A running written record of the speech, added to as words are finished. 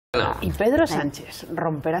¿Y Pedro Sánchez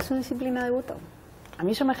romperá su disciplina de voto? A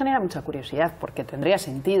mí eso me genera mucha curiosidad, porque tendría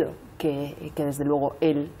sentido que desde luego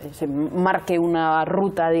él se marque una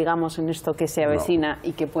ruta, digamos, en esto que se avecina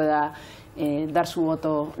y que pueda dar su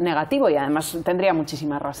voto negativo, y además tendría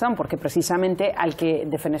muchísima razón, porque precisamente al que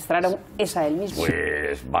defenestraron es a él mismo.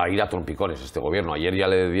 Pues va a ir a trompicones este gobierno. Ayer ya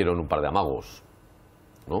le dieron un par de amagos,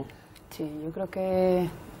 ¿no? Sí, yo creo que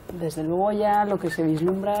desde luego ya lo que se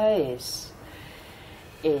vislumbra es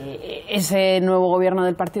ese nuevo gobierno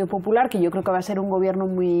del Partido Popular, que yo creo que va a ser un gobierno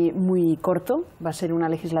muy corto, va a ser una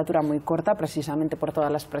legislatura muy corta, precisamente por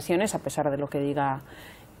todas las presiones, a pesar de lo que diga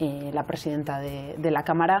la presidenta de la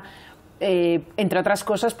Cámara, entre otras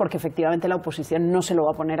cosas porque efectivamente la oposición no se lo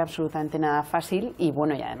va a poner absolutamente nada fácil, y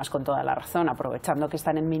bueno, y además con toda la razón, aprovechando que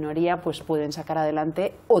están en minoría, pues pueden sacar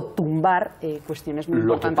adelante o tumbar cuestiones muy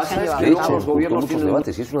importantes que han llevado a cabo. Los gobiernos tienen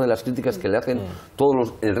debates, y es una de las críticas que le hacen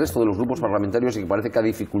el resto de los grupos parlamentarios, y que parece que ha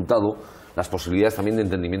dificultado las posibilidades también de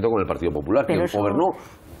entendimiento con el Partido Popular, que gobernó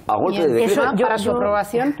a golpe de decreto. Para su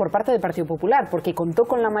aprobación por parte del Partido Popular, porque contó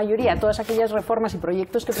con la mayoría, todas aquellas reformas y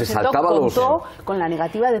proyectos que presentó, contó con la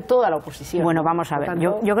negativa de toda la oposición. Bueno, vamos a ver,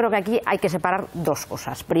 yo creo que aquí hay que separar dos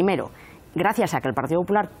cosas. Primero, gracias a que el Partido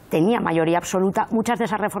Popular tenía mayoría absoluta, muchas de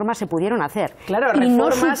esas reformas se pudieron hacer. Claro,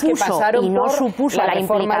 reformas que pasaron por la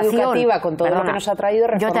reforma educativa, con todo lo que nos ha traído,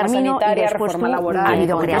 reforma sanitaria, reforma laboral. Ha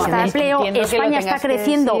habido creación de empleo, España está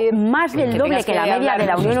creciendo más del doble que la media de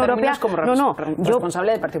la Unión Europea. No,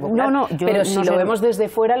 responsable del Partido Popular. Pero si lo vemos desde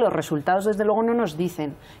fuera, los resultados desde luego no nos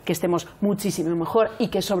dicen que estemos muchísimo mejor y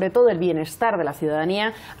que sobre todo el bienestar de la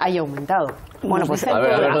ciudadanía haya aumentado. Bueno, pues está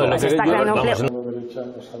creando empleo.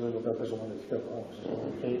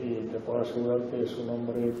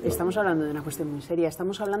 Estamos hablando de una cuestión muy seria.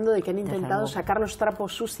 Estamos hablando de que han intentado sacar los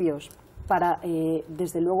trapos sucios para,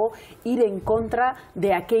 desde luego, ir en contra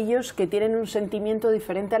de aquellos que tienen un sentimiento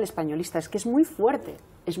diferente al españolista. Es que es muy fuerte,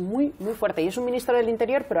 es muy fuerte. Y es un ministro del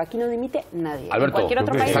Interior, pero aquí no dimite nadie. Alberto, en cualquier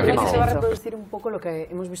otro país se va a reproducir un poco lo que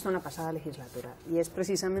hemos visto en la pasada legislatura. Y es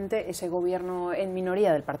precisamente ese gobierno en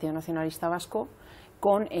minoría del Partido Nacionalista Vasco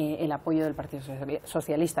con el apoyo del Partido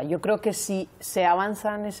Socialista. Yo creo que si se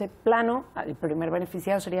avanza en ese plano, el primer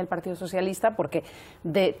beneficiado sería el Partido Socialista, porque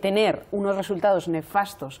de tener unos resultados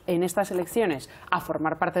nefastos en estas elecciones a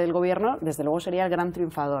formar parte del gobierno, desde luego sería el gran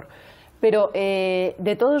triunfador. Pero,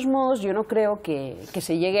 de todos modos, yo no creo que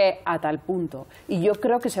se llegue a tal punto. Y yo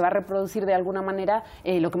creo que se va a reproducir de alguna manera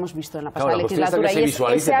lo que hemos visto en la pasada legislatura. Y es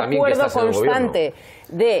ese acuerdo constante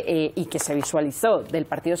y que se visualizó del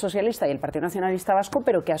Partido Socialista y el Partido Nacionalista Vasco,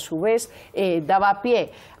 pero que a su vez daba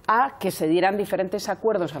pie a que se dieran diferentes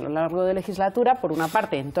acuerdos a lo largo de la legislatura, por una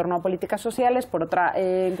parte en torno a políticas sociales, por otra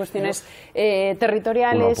en cuestiones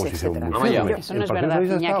territoriales, etcétera. Eso no es verdad,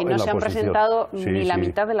 Iñaki. No se han presentado ni la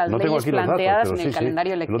mitad de las leyes planteadas en el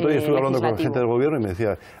calendario legislativo. El otro día estuve hablando con gente del gobierno y me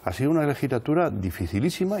decía, ha sido una legislatura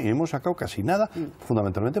dificilísima y hemos sacado casi nada,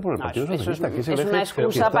 fundamentalmente por el Partido Socialista. Es una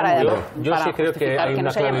excusa para yo sí creo que hay una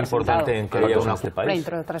clave importante en que haya un este país.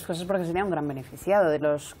 Entre otras cosas porque sería un gran beneficiado. De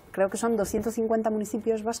los, creo que son 250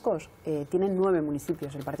 municipios vascos, tienen 9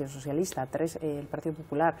 municipios el Partido Socialista, 3 el Partido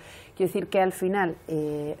Popular. Quiero decir que al final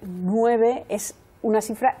 9 es una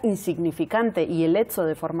cifra insignificante, y el hecho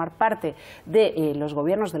de formar parte de los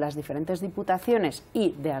gobiernos de las diferentes diputaciones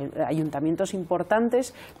y de ayuntamientos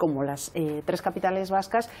importantes como las 3 capitales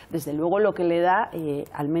vascas, desde luego lo que le da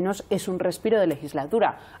al menos es un respiro de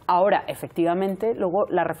legislatura. Ahora, efectivamente, luego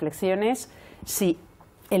la reflexión es si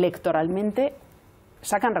electoralmente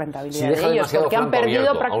sacan rentabilidad de ellos, porque han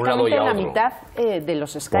perdido prácticamente la mitad de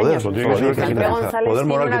los escaños. Felipe González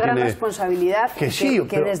tiene una gran responsabilidad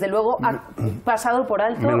que desde luego ha pasado por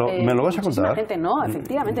alto ¿Me lo vas a contar? gente. No,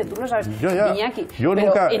 efectivamente, tú lo sabes, Iñaki. Yo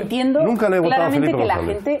pero entiendo nunca le he votado a Felipe claramente que la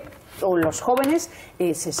González. gente o los jóvenes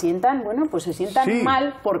se sientan,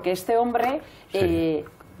 mal porque este hombre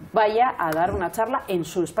vaya a dar una charla en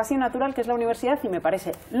su espacio natural, que es la universidad, y me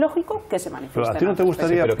parece lógico que se manifieste. Pero a ti no te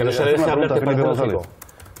gustaría... pero que no se le deje hablar, ¿te parece lógico?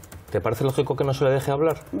 ¿Te parece lógico que no se le deje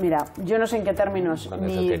hablar? Mira, yo no sé en qué términos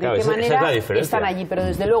ni de qué manera están allí, pero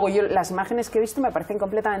desde luego las imágenes que he visto me parecen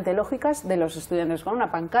completamente lógicas, de los estudiantes con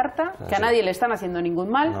una pancarta, que a nadie le están haciendo ningún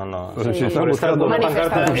mal. Pero si están buscando una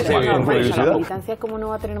pancarta, la militancia, ¿cómo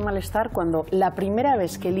no va a tener malestar cuando la primera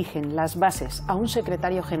vez que eligen las bases a un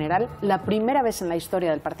secretario general, la primera vez en la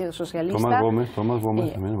historia del Partido Socialista... Tomás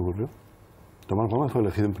Gómez también ocurrió. Tomás Gómez fue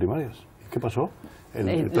elegido en primarias. ¿Qué pasó?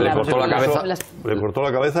 Le cortó la cabeza. Le cortó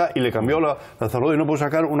la cabeza y le cambió la zarroda, y no pudo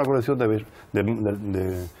sacar una colección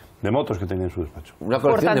de motos que tenía en su despacho. ¿Una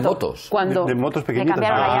colección de motos? De motos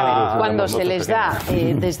pequeñitas. Cuando se les da,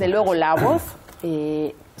 desde luego, la voz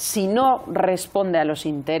si no responde a los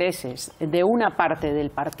intereses de una parte del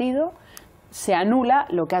partido, se anula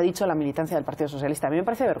lo que ha dicho la militancia del Partido Socialista. A mí me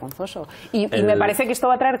parece vergonzoso. Y me parece que esto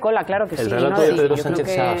va a traer cola, claro que sí. El relato de Pedro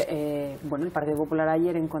Sánchez el Partido Popular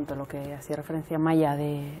ayer, en cuanto a lo que hacía referencia Maya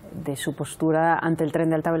de su postura ante el tren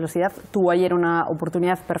de alta velocidad, tuvo ayer una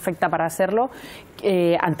oportunidad perfecta para hacerlo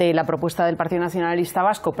ante la propuesta del Partido Nacionalista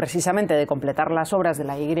Vasco, precisamente de completar las obras de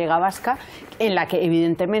la Y vasca, en la que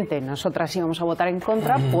evidentemente nosotras íbamos a votar en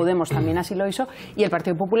contra, Podemos también así lo hizo, y el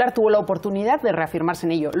Partido Popular tuvo la oportunidad de reafirmarse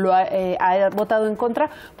en ello. Lo ha votado en contra,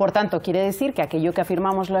 por tanto quiere decir que aquello que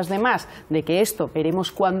afirmamos las demás de que esto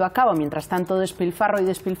veremos cuándo acaba, mientras tanto despilfarro y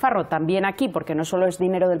despilfarro también aquí, porque no solo es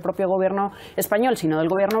dinero del propio gobierno español sino del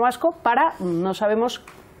gobierno vasco, para no sabemos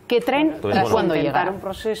qué tren y cuándo llegar. Un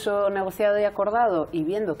proceso negociado y acordado, y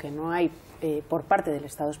viendo que no hay por parte del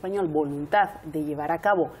Estado español voluntad de llevar a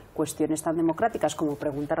cabo cuestiones tan democráticas como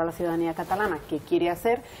preguntar a la ciudadanía catalana qué quiere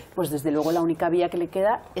hacer, pues desde luego la única vía que le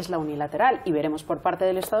queda es la unilateral, y veremos por parte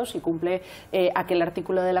del Estado si cumple aquel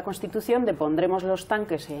artículo de la Constitución de pondremos los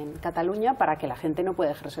tanques en Cataluña para que la gente no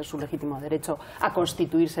pueda ejercer su legítimo derecho a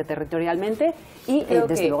constituirse territorialmente. Y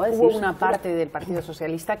desde luego hubo una parte del Partido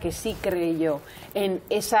Socialista que sí creyó en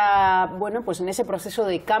en ese proceso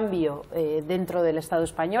de cambio dentro del Estado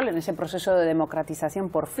español, en ese proceso de democratización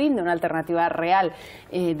por fin, de una alternativa real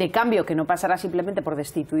de cambio que no pasará simplemente por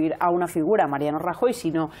destituir a una figura, Mariano Rajoy,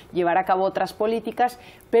 sino llevar a cabo otras políticas,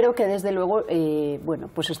 pero que desde luego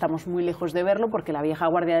pues estamos muy lejos de verlo, porque la vieja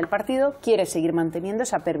guardia del partido quiere seguir manteniendo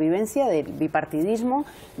esa pervivencia del bipartidismo,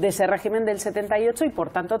 de ese régimen del 78, y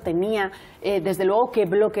por tanto tenía desde luego que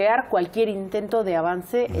bloquear cualquier intento de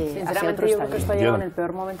avance hacia otro. Yo creo que esto ha llegado en el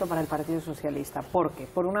peor momento para el Partido Socialista, porque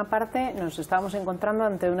por una parte nos estábamos encontrando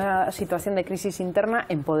ante una situación de crisis interna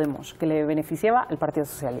en Podemos, que le beneficiaba al Partido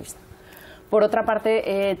Socialista. Por otra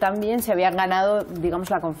parte, también se habían ganado,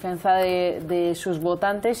 digamos, la confianza de sus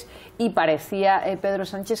votantes, y parecía Pedro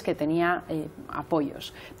Sánchez que tenía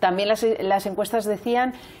apoyos. También las encuestas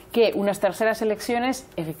decían que unas terceras elecciones,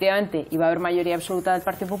 efectivamente, iba a haber mayoría absoluta del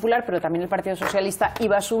Partido Popular, pero también el Partido Socialista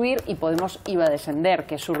iba a subir y Podemos iba a descender,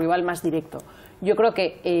 que es su rival más directo. Yo creo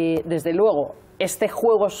que, desde luego, este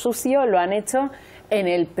juego sucio lo han hecho en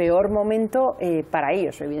el peor momento para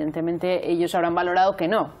ellos. Evidentemente ellos habrán valorado que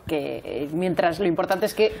no, que mientras lo importante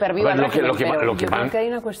es que perviva el régimen. Yo creo que hay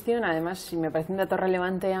una cuestión, además, si me parece un dato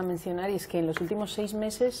relevante a mencionar, y es que en los últimos 6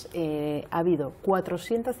 meses ha habido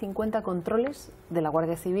 450 controles de la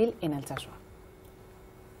Guardia Civil en Altsasua.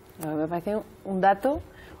 Me parece un dato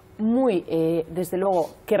muy, desde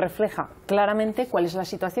luego, que refleja claramente cuál es la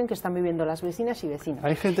situación que están viviendo las vecinas y vecinos.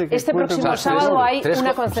 Hay gente que este próximo sábado hay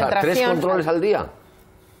una concentración. ¿3 controles al día?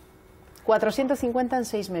 450 en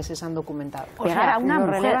 6 meses han documentado. Llegar a una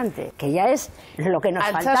relevante, que ya es lo que nos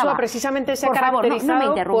faltaba. Altsasua precisamente se ha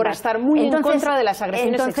caracterizado por estar muy en contra de las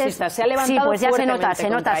agresiones sexistas. Se ha levantado sí, pues ya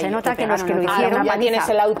se nota que los que lo hicieron. Ya tienes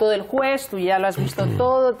el auto del juez, tú ya lo has visto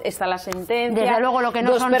todo, está la sentencia. Desde luego lo que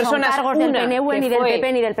no son cargos del PNV, ni del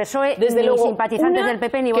PP, ni del PSOE, ni simpatizantes del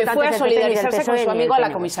PP, ni votantes del PP, ni del PSOE. Que fue a solidarizarse con su amigo a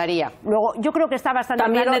la comisaría. Luego, yo creo que está bastante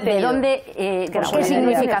claro de dónde, qué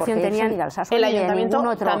significación tenían el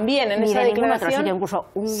ayuntamiento también en esa declaración. Incluso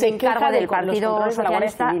un cargo del Partido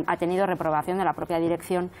Socialista ha tenido reprobación de la propia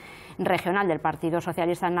dirección regional del Partido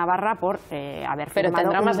Socialista en Navarra por haber firmado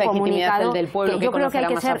un comunicado del pueblo, que yo creo que hay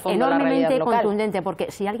que ser enormemente contundente,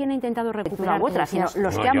 porque si alguien ha intentado recuperar otras, sino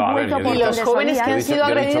los que han vuelto por y los jóvenes que han sido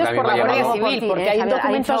agredidos por la Guardia Civil, porque hay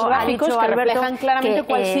documentos gráficos que reflejan claramente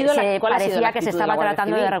cuál ha sido la parecía que se estaba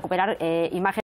tratando de recuperar imágenes